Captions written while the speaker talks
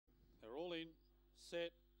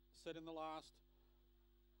set in the last.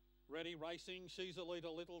 Ready, racing. She's Elite,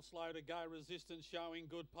 a little slow to go. Resistance showing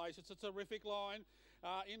good pace. It's a terrific line.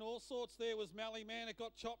 In all sorts there was Mally Man. It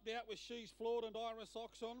got chopped out with She's Flawed and Iris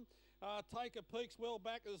Oxon. Take a Peek's well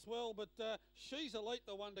back as well, but She's Elite,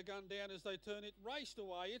 the one to gun down as they turn it. Raced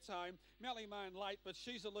away. It's home. Mally Man late, but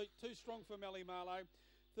She's Elite too strong for Mally Marlowe.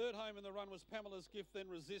 Third home in the run was Pamela's Gift, then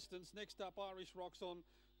Resistance. Next up, Irish Rocks on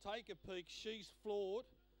Take a Peek. She's Flawed.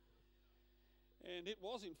 And it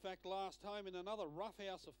was, in fact, last home in another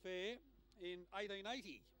roughhouse affair in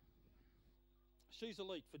 1880. She's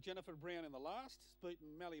Elite for Jennifer Brown in the last. It's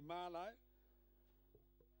beaten Mally Marlowe.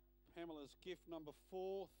 Pamela's Gift, number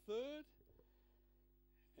 4, third.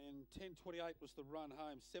 And 10.28 was the run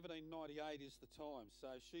home. 17.98 is the time. So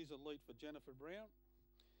She's Elite for Jennifer Brown.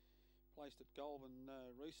 Placed at Goulburn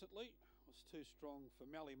recently. Was too strong for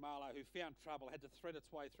Mally Marlowe, who found trouble, had to thread its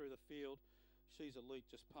way through the field. She's Elite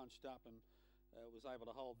just punched up and was able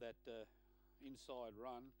to hold that inside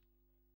run.